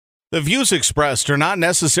The views expressed are not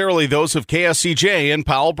necessarily those of KSCJ and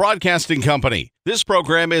Powell Broadcasting Company. This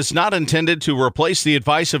program is not intended to replace the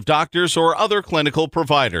advice of doctors or other clinical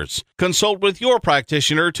providers. Consult with your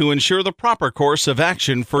practitioner to ensure the proper course of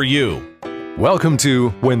action for you. Welcome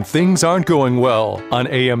to When Things Aren't Going Well on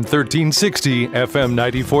AM 1360, FM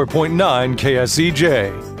 94.9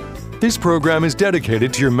 KSCJ. This program is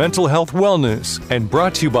dedicated to your mental health wellness and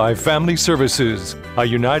brought to you by Family Services, a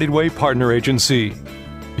United Way partner agency.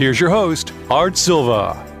 Here's your host, Art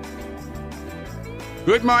Silva.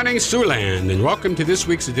 Good morning, Siouxland, and welcome to this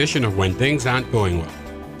week's edition of When Things Aren't Going Well.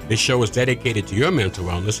 This show is dedicated to your mental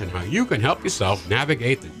wellness and how you can help yourself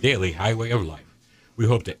navigate the daily highway of life. We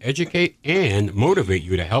hope to educate and motivate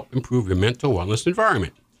you to help improve your mental wellness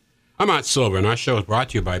environment. I'm Art Silva, and our show is brought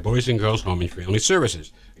to you by Boys and Girls Home and Family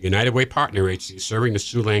Services, a United Way partner agency serving the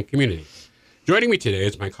Siouxland community. Joining me today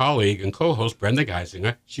is my colleague and co-host Brenda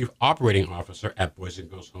Geisinger, Chief Operating Officer at Boys and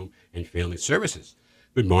Girls Home and Family Services.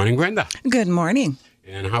 Good morning, Brenda. Good morning.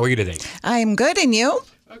 And how are you today? I'm good, and you?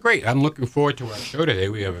 Great. I'm looking forward to our show today.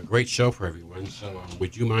 We have a great show for everyone. So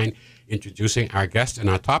would you mind introducing our guest and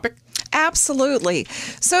our topic? Absolutely.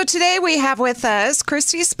 So today we have with us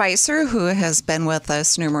Christy Spicer, who has been with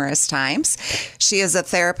us numerous times. She is a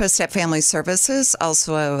therapist at Family Services,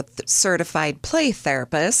 also a certified play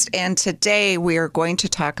therapist. And today we are going to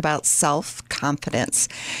talk about self-confidence.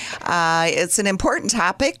 It's an important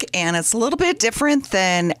topic, and it's a little bit different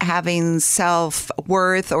than having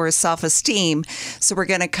self-worth or self-esteem. So we're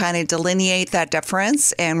going to kind of delineate that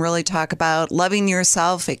difference and really talk about loving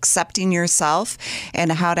yourself, accepting yourself,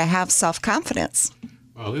 and how to have self-confidence.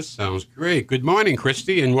 Well, this sounds great. Good morning,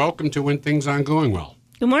 Christy, and welcome to When Things Aren't Going Well.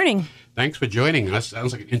 Good morning. Thanks for joining us.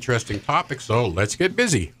 Sounds like an interesting topic, so let's get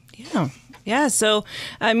busy. Yeah. So,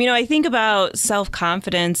 I think about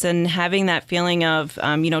self-confidence and having that feeling of,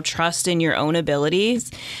 trust in your own abilities,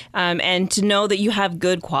 and to know that you have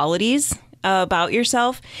good qualities about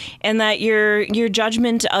yourself, and that your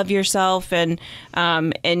judgment of yourself and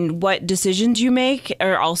what decisions you make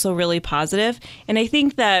are also really positive. And I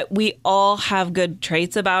think that we all have good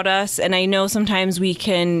traits about us. And I know sometimes we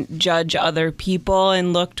can judge other people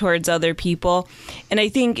and look towards other people. And I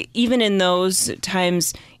think even in those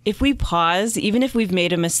times, if we pause, even if we've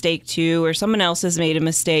made a mistake too, or someone else has made a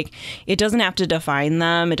mistake, it doesn't have to define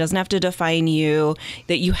them. It doesn't have to define you,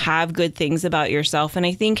 that you have good things about yourself. And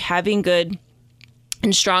I think having good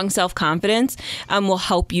and strong self-confidence will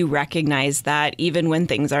help you recognize that even when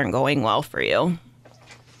things aren't going well for you.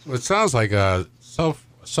 So it sounds like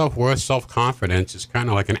self-worth, self-confidence is kind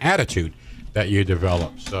of like an attitude that you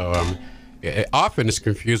develop. So it often is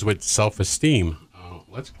confused with self-esteem.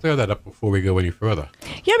 Let's clear that up before we go any further.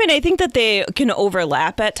 Yeah, I think that they can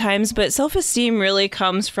overlap at times, but self-esteem really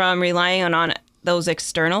comes from relying on those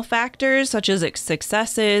external factors, such as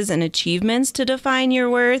successes and achievements, to define your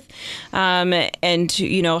worth, and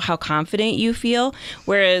how confident you feel.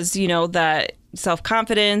 Whereas, that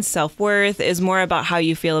self-confidence, self-worth is more about how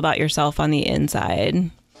you feel about yourself on the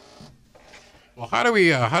inside. Well, how do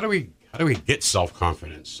we get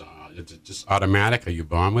self-confidence? Is it just automatic? Are you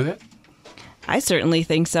born with it? I certainly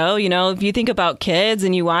think so. If you think about kids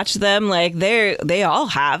and you watch them, like they all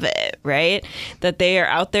have it, right? That they are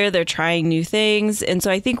out there, they're trying new things. And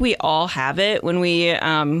so I think we all have it when we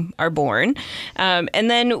are born. And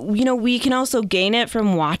then, we can also gain it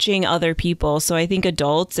from watching other people. So I think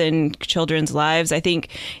adults in children's lives, I think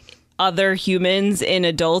other humans in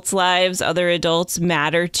adults' lives, other adults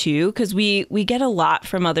matter too, because we get a lot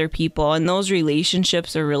from other people. And those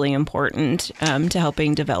relationships are really important to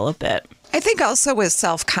helping develop it. I think also with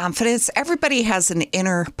self-confidence, everybody has an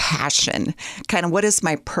inner passion. Kind of, what is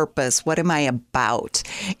my purpose? What am I about?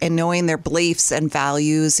 And knowing their beliefs and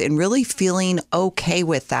values and really feeling okay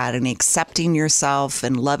with that and accepting yourself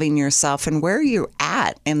and loving yourself and where you're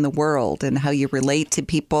at in the world and how you relate to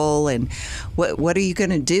people and what are you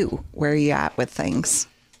going to do? Where are you at with things?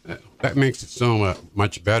 That makes it so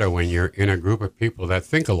much better when you're in a group of people that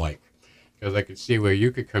think alike. Because I could see where you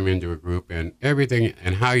could come into a group and everything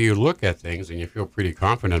and how you look at things and you feel pretty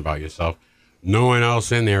confident about yourself. No one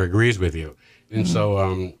else in there agrees with you. And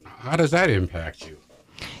so how does that impact you?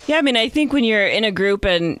 Yeah, I think when you're in a group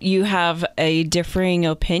and you have a differing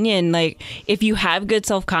opinion, like if you have good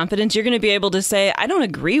self-confidence, you're going to be able to say, I don't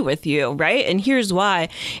agree with you, right? And here's why.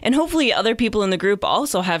 And hopefully other people in the group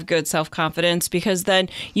also have good self-confidence, because then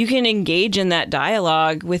you can engage in that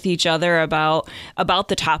dialogue with each other about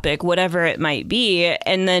the topic, whatever it might be,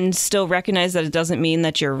 and then still recognize that it doesn't mean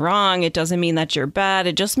that you're wrong. It doesn't mean that you're bad.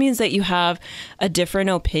 It just means that you have a different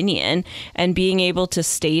opinion, and being able to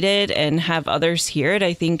state it and have others hear it,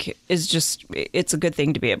 I think it's a good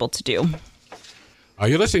thing to be able to do.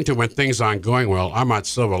 You're listening to When Things Aren't Going Well. I'm Art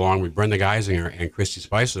Silva, along with Brenda Geisinger and Christy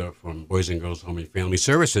Spicer from Boys and Girls Home and Family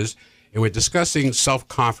Services, and we're discussing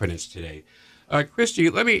self-confidence today. Christy,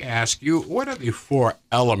 let me ask you, what are the 4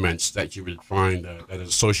 elements that you would find that are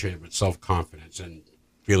associated with self-confidence and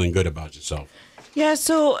feeling good about yourself? Yeah,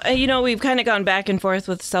 so, we've kind of gone back and forth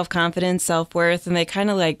with self-confidence, self-worth, and they kind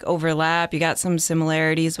of like overlap. You got some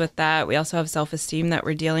similarities with that. We also have self-esteem that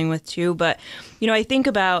we're dealing with too. But, I think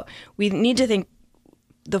we need to think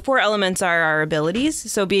the 4 elements are our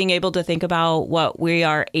abilities. So being able to think about what we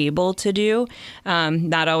are able to do,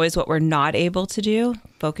 not always what we're not able to do,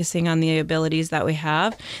 focusing on the abilities that we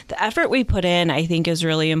have. The effort we put in, I think, is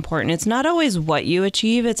really important. It's not always what you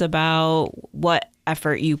achieve. It's about what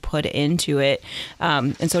effort you put into it.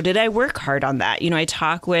 And so did I work hard on that? I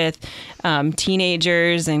talk with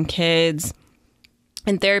teenagers and kids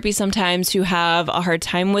in therapy sometimes who have a hard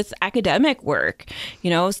time with academic work,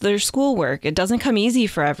 so their schoolwork. It doesn't come easy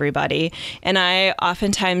for everybody. And I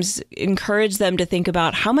oftentimes encourage them to think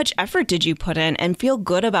about how much effort did you put in and feel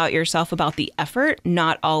good about yourself about the effort,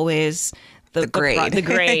 not always the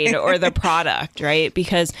grade or the product, right?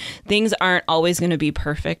 Because things aren't always going to be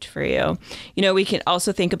perfect for you. We can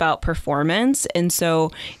also think about performance. And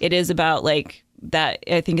so it is about that.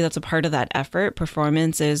 I think that's a part of that effort.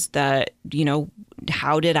 Performance is that,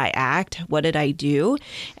 how did I act? What did I do?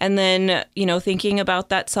 And then, thinking about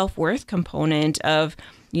that self-worth component of,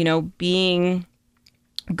 being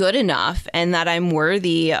good enough and that I'm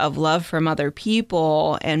worthy of love from other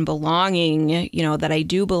people and belonging, that I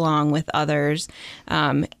do belong with others.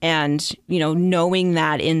 And, knowing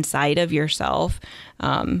that inside of yourself,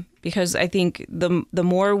 because I think the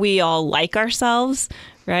more we all like ourselves,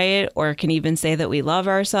 right, or can even say that we love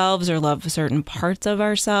ourselves or love certain parts of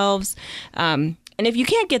ourselves, and if you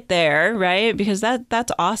can't get there, right, because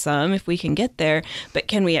that's awesome if we can get there, but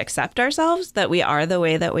can we accept ourselves that we are the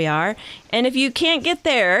way that we are? And if you can't get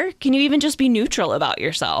there, can you even just be neutral about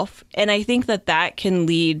yourself? And I think that can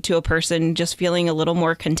lead to a person just feeling a little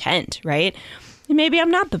more content, right? Maybe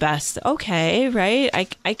I'm not the best. Okay, right?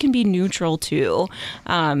 I can be neutral too,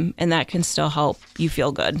 and that can still help you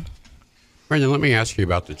feel good. Brenda, let me ask you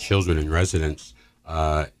about the children in residence.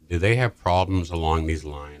 Do they have problems along these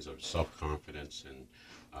lines of self-confidence and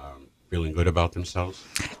feeling good about themselves?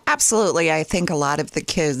 Absolutely. I think a lot of the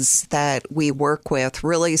kids that we work with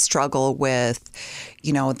really struggle with,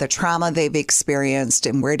 the trauma they've experienced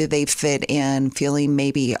and where do they fit in, feeling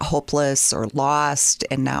maybe hopeless or lost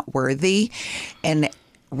and not worthy, and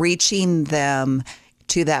reaching them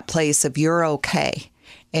to that place of you're okay.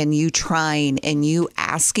 And you trying and you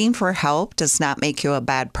asking for help does not make you a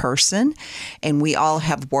bad person. And we all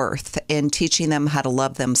have worth, and teaching them how to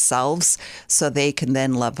love themselves so they can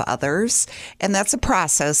then love others. And that's a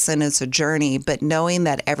process and it's a journey, but knowing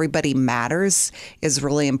that everybody matters is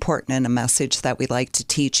really important, and a message that we like to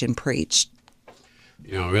teach and preach.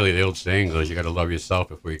 Really the old saying goes, you got to love yourself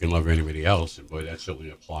before you can love anybody else. And boy, that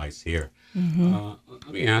certainly applies here. Mm-hmm. Let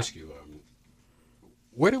me ask you,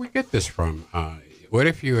 where do we get this from? What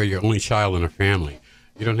if you are your only child in a family?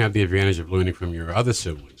 You don't have the advantage of learning from your other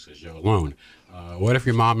siblings because you're alone. What if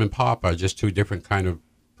your mom and pop are just 2 different kind of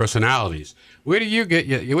personalities? Where do you get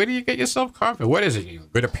your self-confidence? What is it? You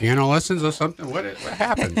good at piano lessons or something? What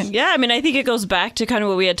happens? Yeah, I think it goes back to kind of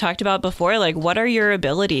what we had talked about before, like what are your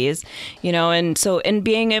abilities, and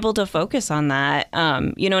being able to focus on that,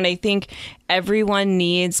 and I think everyone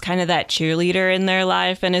needs kind of that cheerleader in their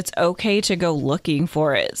life, and it's okay to go looking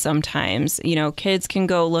for it sometimes. Kids can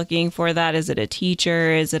go looking for that. Is it a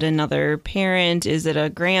teacher? Is it another parent? Is it a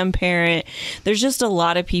grandparent? There's just a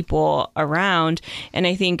lot of people around, and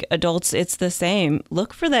I think adults, it's the same.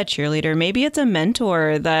 Look for that cheerleader. Maybe it's a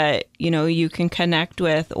mentor that, you can connect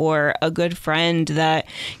with, or a good friend that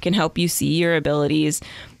can help you see your abilities.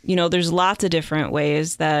 There's lots of different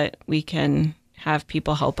ways that we can have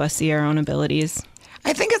people help us see our own abilities.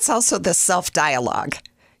 I think it's also the self-dialogue.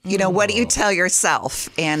 What do you tell yourself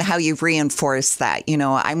and how you reinforce that?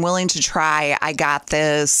 I'm willing to try, I got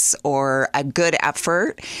this, or a good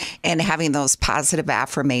effort, and having those positive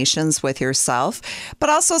affirmations with yourself, but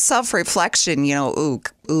also self-reflection,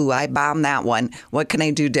 ooh, I bombed that one. What can I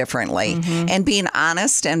do differently? Mm-hmm. And being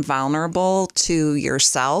honest and vulnerable to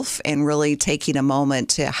yourself, and really taking a moment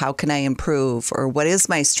to how can I improve, or what is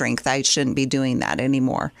my strength? I shouldn't be doing that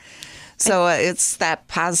anymore. So it's that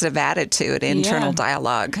positive attitude, internal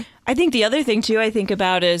dialogue. I think the other thing, too, I think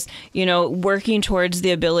about is, working towards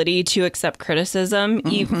the ability to accept criticism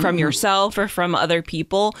from yourself or from other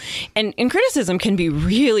people. And criticism can be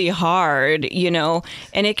really hard, and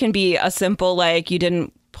it can be a simple, like, you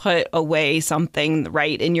didn't put away something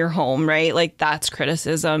right in your home, right? Like that's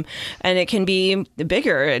criticism. And it can be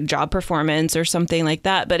bigger, job performance or something like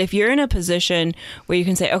that. But if you're in a position where you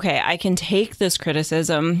can say, okay, I can take this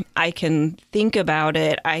criticism, I can think about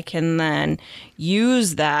it, I can then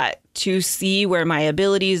use that to see where my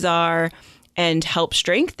abilities are and help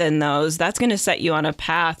strengthen those, that's going to set you on a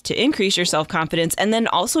path to increase your self-confidence and then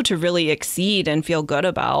also to really exceed and feel good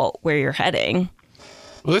about where you're heading.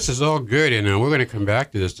 Well, this is all good, and we're going to come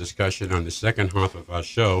back to this discussion on the second half of our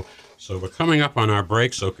show. So we're coming up on our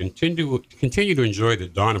break, so continue to enjoy the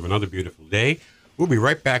dawn of another beautiful day. We'll be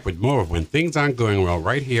right back with more of When Things Aren't Going Well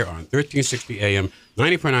right here on 1360 AM,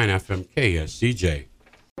 90.9 FM, KSCJ.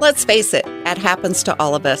 Let's face it, that happens to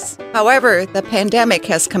all of us. However, the pandemic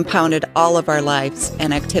has compounded all of our lives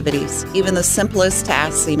and activities. Even the simplest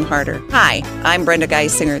tasks seem harder. Hi, I'm Brenda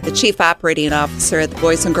Geisinger, the Chief Operating Officer at the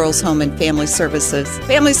Boys and Girls Home and Family Services.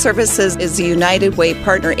 Family Services is a United Way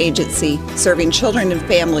partner agency serving children and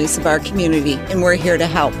families of our community, and we're here to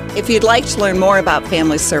help. If you'd like to learn more about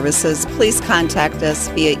Family Services, please contact us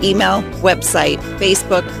via email, website,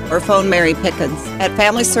 Facebook, or phone Mary Pickens. At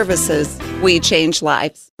Family Services, we change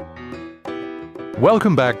lives.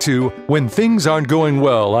 Welcome back to When Things Aren't Going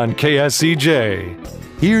Well on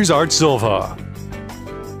KSCJ. Here's Art Silva.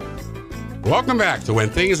 Welcome back to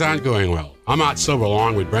When Things Aren't Going Well. I'm Art Silva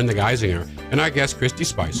along with Brenda Geisinger and our guest, Christy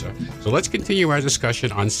Spicer. So let's continue our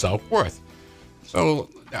discussion on self-worth. So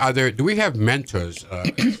do we have mentors?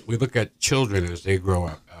 We look at children as they grow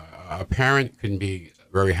up. A parent can be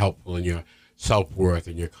very helpful in your self-worth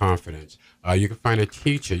and your confidence. You can find a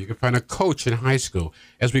teacher. You can find a coach in high school.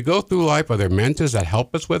 As we go through life, are there mentors that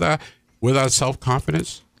help us with our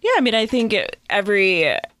self-confidence? Yeah, I mean, I think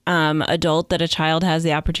every adult that a child has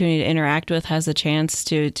the opportunity to interact with has a chance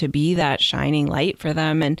to be that shining light for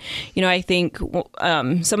them. And, you know, I think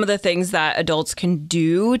some of the things that adults can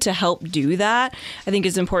do to help do that, I think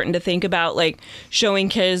is important to think about, like showing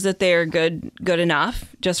kids that they're good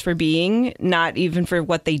enough just for being, not even for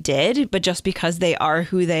what they did, but just because they are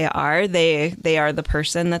who they are. They are the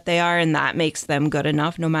person that they are, and that makes them good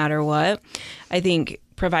enough no matter what. I think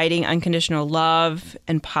providing unconditional love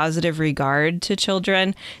and positive regard to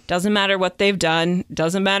children. Doesn't matter what they've done.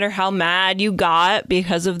 Doesn't matter how mad you got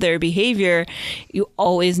because of their behavior. You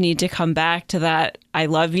always need to come back to that. I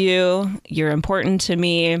love you. You're important to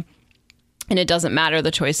me. And it doesn't matter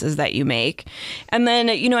the choices that you make. And then,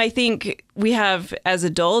 you know, I think we have, as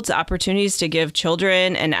adults, opportunities to give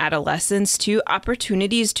children and adolescents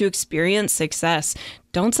opportunities to experience success.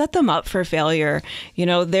 Don't set them up for failure. You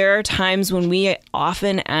know, there are times when we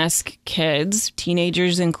often ask kids,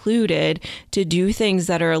 teenagers included, to do things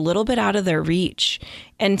that are a little bit out of their reach.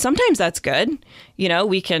 And sometimes that's good. You know,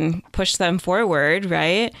 we can push them forward,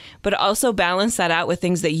 right? But also balance that out with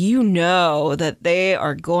things that you know that they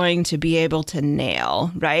are going to be able to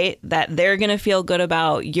nail, right? That they're going to feel good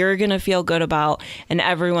about, you're going to feel good about, and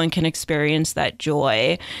everyone can experience that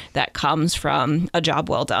joy that comes from a job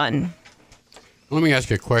well done. Let me ask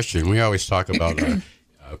you a question. We always talk about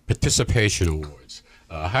participation awards.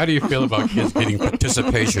 How do you feel about kids getting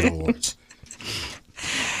participation awards?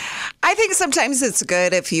 I think sometimes it's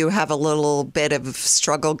good if you have a little bit of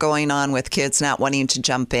struggle going on with kids not wanting to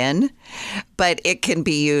jump in, but it can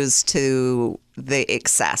be used to the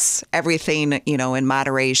excess, everything, you know, in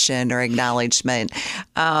moderation or acknowledgement.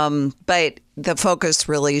 But the focus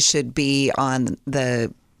really should be on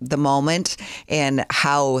the moment and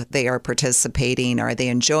how they are participating. Are they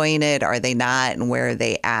enjoying it? Are they not? And where are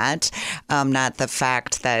they at? Not the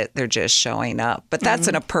fact that they're just showing up. But that's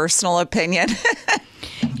in a personal opinion.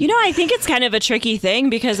 You know, I think it's kind of a tricky thing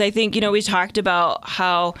because I think, you know, we talked about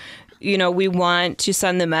how, you know, we want to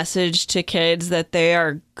send the message to kids that they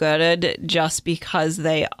are good just because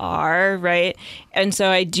they are, right? And so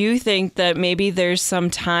I do think that maybe there's some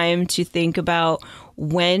time to think about,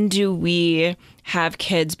 when do we have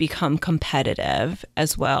kids become competitive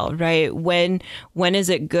as well, right? When is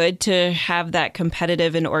it good to have that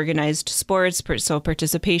competitive and organized sports, so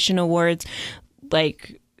participation awards,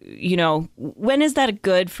 like, you know, when is that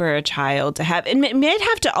good for a child to have? And you might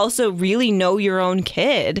have to also really know your own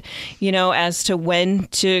kid, you know, as to when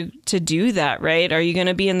to do that, right? Are you going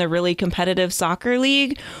to be in the really competitive soccer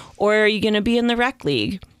league, or are you going to be in the rec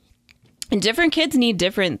league? And different kids need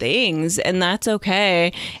different things, and that's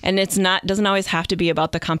okay. And doesn't always have to be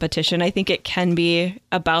about the competition. I think it can be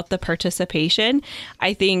about the participation.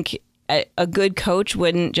 I think a good coach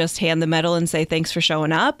wouldn't just hand the medal and say, thanks for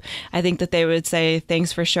showing up. I think that they would say,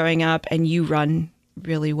 thanks for showing up, and you run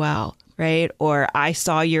really well. right? Or I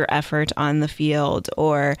saw your effort on the field,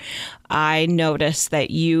 or I noticed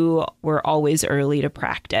that you were always early to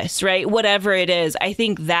practice, right? Whatever it is, I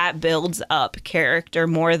think that builds up character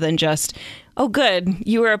more than just, oh, good,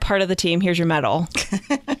 you were a part of the team, here's your medal.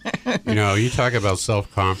 You talk about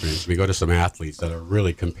self-confidence. We go to some athletes that are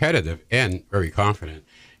really competitive and very confident.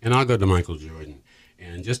 And I'll go to Michael Jordan.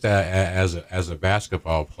 And just as a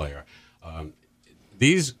basketball player,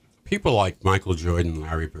 these people like Michael Jordan and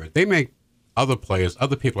Larry Bird, they make other players,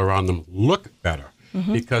 other people around them look better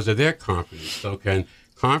because of their confidence. So can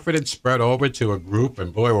confidence spread over to a group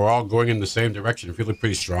and, boy, we're all going in the same direction, feeling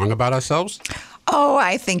pretty strong about ourselves? Oh,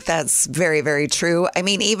 I think that's very, very true. I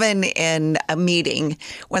mean, even in a meeting,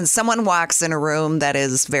 when someone walks in a room that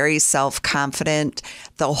is very self-confident,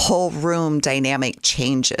 the whole room dynamic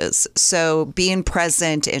changes. So being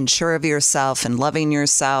present and sure of yourself and loving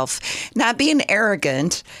yourself, not being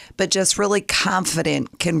arrogant, but just really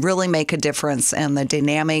confident can really make a difference in the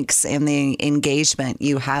dynamics and the engagement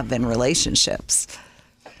you have in relationships.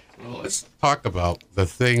 Well, let's talk about the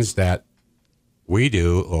things that we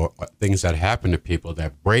do or things that happen to people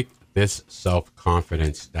that break this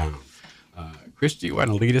self-confidence down. Christy, you want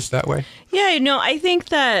to lead us that way? Yeah, I think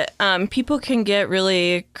that people can get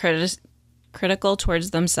really critical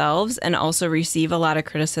towards themselves and also receive a lot of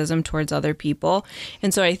criticism towards other people.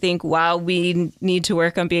 And so I think while we need to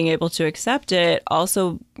work on being able to accept it,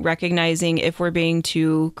 also recognizing if we're being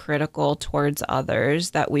too critical towards others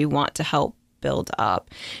that we want to help build up.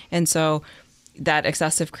 And so that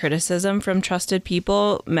excessive criticism from trusted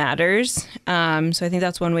people matters. So I think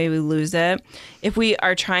that's one way we lose it. If we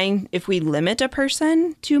limit a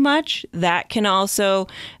person too much, that can also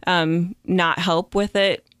not help with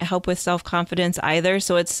self-confidence either.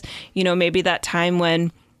 So it's, maybe that time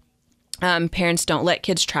when parents don't let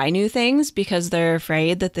kids try new things because they're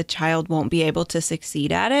afraid that the child won't be able to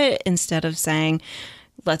succeed at it, instead of saying,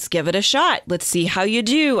 let's give it a shot. Let's see how you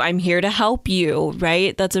do. I'm here to help you,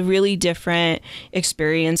 right? That's a really different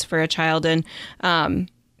experience for a child. And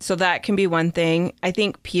so that can be one thing. I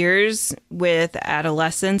think peers with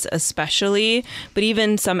adolescents especially, but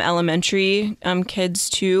even some elementary kids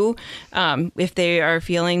too, if they are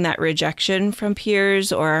feeling that rejection from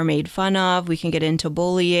peers or are made fun of, we can get into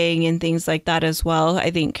bullying and things like that as well,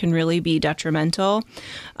 I think can really be detrimental.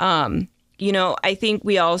 I think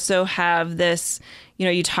we also have this,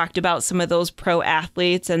 you talked about some of those pro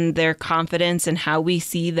athletes and their confidence and how we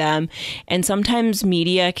see them. And sometimes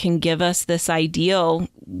media can give us this ideal,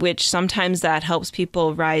 which sometimes that helps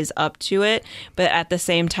people rise up to it. But at the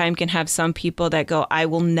same time can have some people that go, I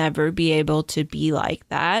will never be able to be like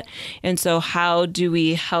that. And so how do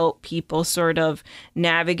we help people sort of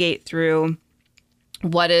navigate through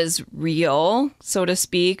what is real, so to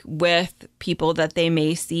speak, with people that they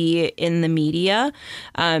may see in the media,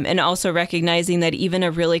 and also recognizing that even a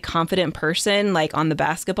really confident person, like on the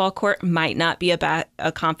basketball court, might not be a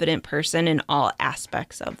confident person in all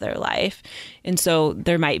aspects of their life. And so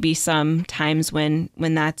there might be some times when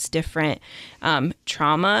that's different.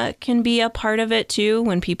 Trauma can be a part of it too.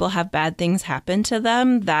 When people have bad things happen to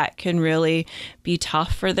them, that can really be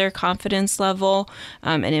tough for their confidence level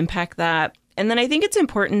and impact that. And then I think it's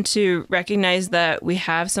important to recognize that we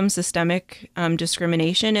have some systemic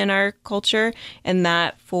discrimination in our culture, and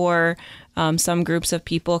that for some groups of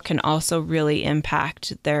people can also really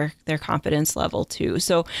impact their confidence level too.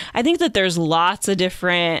 So I think that there's lots of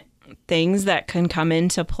different things that can come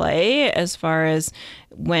into play as far as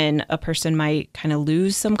when a person might kind of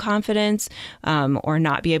lose some confidence or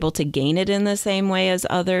not be able to gain it in the same way as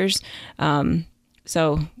others.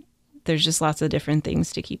 So there's just lots of different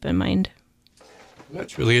things to keep in mind.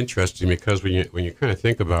 That's really interesting because when you kind of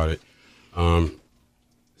think about it,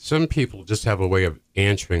 some people just have a way of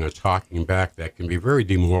answering or talking back that can be very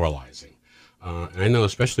demoralizing. And I know,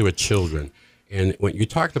 especially with children. And when you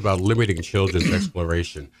talked about limiting children's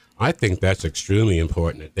exploration, I think that's extremely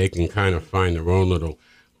important, that they can kind of find their own little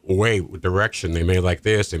way, direction. They may like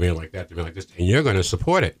this, they may like that, they may like this, and you're going to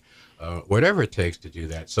support it, whatever it takes to do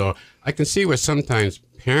that. So I can see where sometimes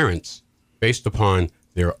parents, based upon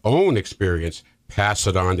their own experience, pass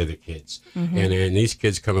it on to the kids. Mm-hmm. And these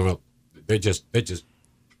kids coming up, they're just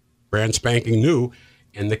brand spanking new,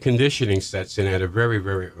 and the conditioning sets in at a very,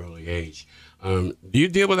 very early age. Do you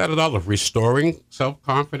deal with that at all, of restoring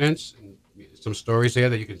self-confidence, some stories there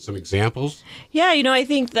that you can, some examples? Yeah, I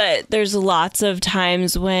think that there's lots of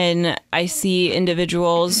times when I see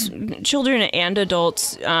individuals, children and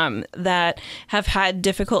adults, that have had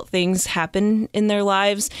difficult things happen in their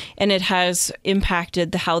lives, and it has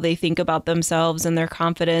impacted how they think about themselves and their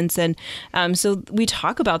confidence. And so we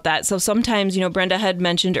talk about that. So sometimes, Brenda had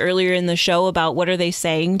mentioned earlier in the show about what are they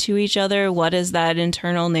saying to each other? What is that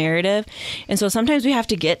internal narrative? And so sometimes we have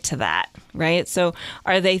to get to that, right? So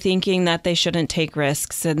are they thinking that they shouldn't take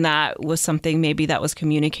risks, and that was something maybe that was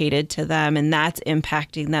communicated to them, and that's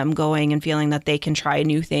impacting them going and feeling that they can try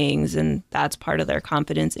new things, and that's part of their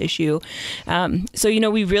confidence issue. So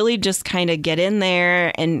we really just kind of get in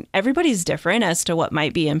there, and everybody's different as to what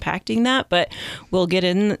might be impacting that, but we'll get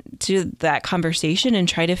into that conversation and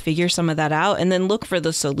try to figure some of that out, and then look for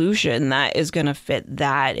the solution that is going to fit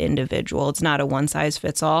that individual. It's not a one size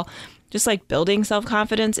fits all. Just like building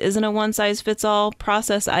self-confidence isn't a one-size-fits-all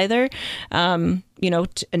process either.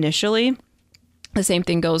 Initially, the same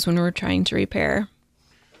thing goes when we're trying to repair.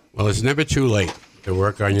 Well, it's never too late to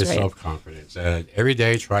work on your self-confidence. Every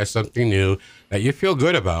day, try something new that you feel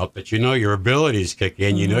good about, that your abilities kick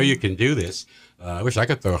in. You know you can do this. I wish I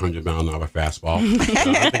could throw a 100-mile-an-hour fastball.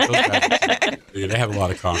 I think those guys, they have a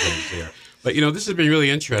lot of confidence there. But, this has been really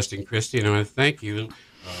interesting, Christy, and I want to thank you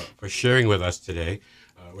for sharing with us today.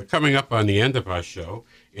 We're coming up on the end of our show,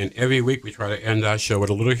 and every week we try to end our show with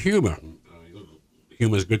a little humor.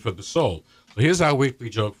 Humor is good for the soul. So here's our weekly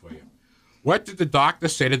joke for you. What did the doctor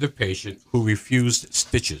say to the patient who refused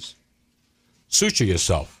stitches? Suture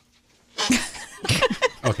yourself.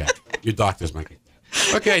 Okay, your doctors might get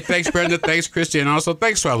that. Okay, thanks, Brenda. Thanks, Christy. And also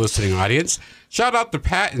thanks to our listening audience. Shout out to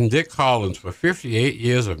Pat and Dick Collins for 58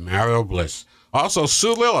 years of marital bliss. Also,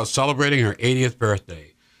 Sue Lilla celebrating her 80th birthday.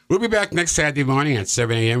 We'll be back next Saturday morning at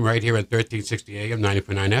 7 a.m. right here at 1360 a.m.,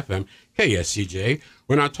 90.9 FM, KSCJ,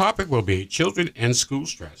 when our topic will be children and school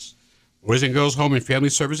stress. Boys and Girls Home and Family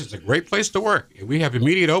Services is a great place to work, and we have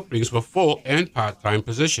immediate openings for full and part-time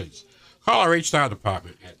positions. Call our HR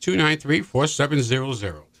department at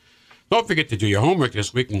 293-4700. Don't forget to do your homework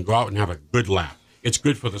this week and go out and have a good laugh. It's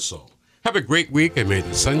good for the soul. Have a great week, and may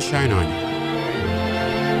the sun shine on you.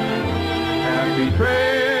 Happy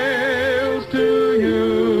trails to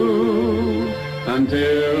you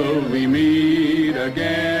until we meet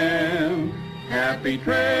again. Happy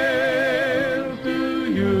trails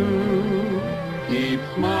to you. Keep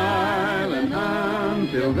smiling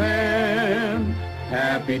until then.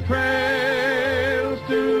 Happy trails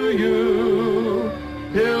to you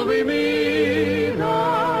till we meet again.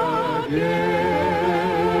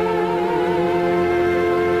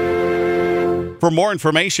 For more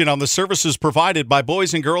information on the services provided by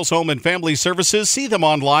Boys and Girls Home and Family Services, see them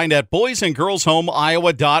online at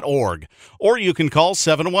boysandgirlshomeiowa.org. Or you can call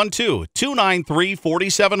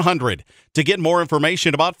 712-293-4700 to get more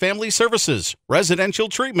information about family services, residential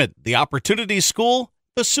treatment, the Opportunity School,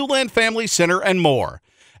 the Siouxland Family Center, and more.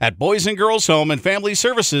 At Boys and Girls Home and Family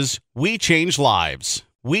Services, we change lives.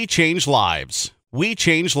 We change lives. We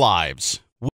change lives.